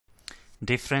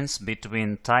Difference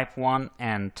between type 1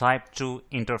 and type 2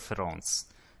 interferons.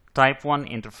 Type 1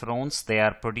 interferons, they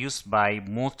are produced by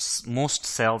most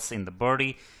cells in the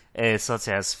body, such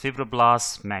as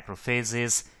fibroblasts,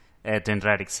 macrophages,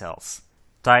 dendritic cells.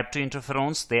 Type 2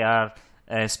 interferons, they are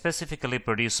specifically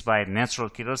produced by natural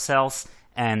killer cells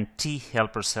and T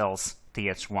helper cells,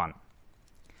 Th1.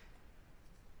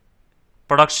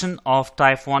 Production of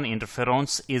type 1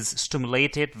 interferons is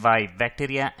stimulated by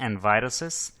bacteria and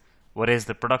viruses, whereas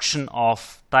the production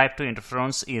of type 2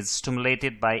 interferons is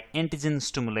stimulated by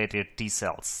antigen-stimulated T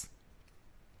cells.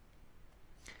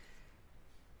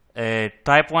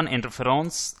 Type 1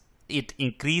 interferons, it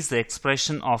increases the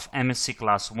expression of MHC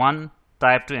class 1.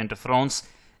 Type 2 interferons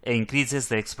increases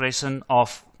the expression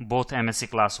of both MHC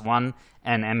class 1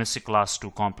 and MHC class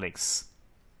 2 complex.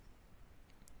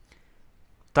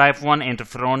 Type 1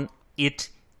 interferon, it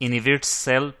inhibits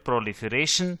cell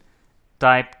proliferation.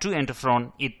 Type 2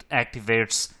 interferon, it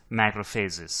activates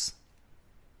macrophages.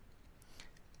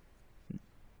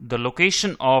 The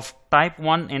location of type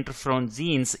 1 interferon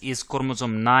genes is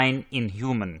chromosome 9 in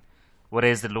human,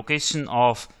 whereas the location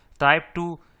of type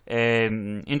 2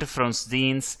 interferons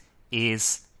genes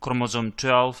is chromosome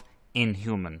 12 in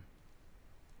human.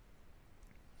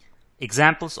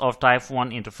 Examples of type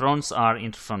 1 interferons are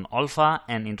interferon alpha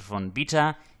and interferon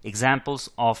beta. Examples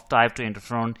of type 2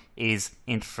 interferon is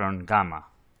interferon gamma.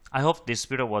 I hope this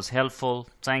video was helpful.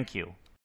 Thank you.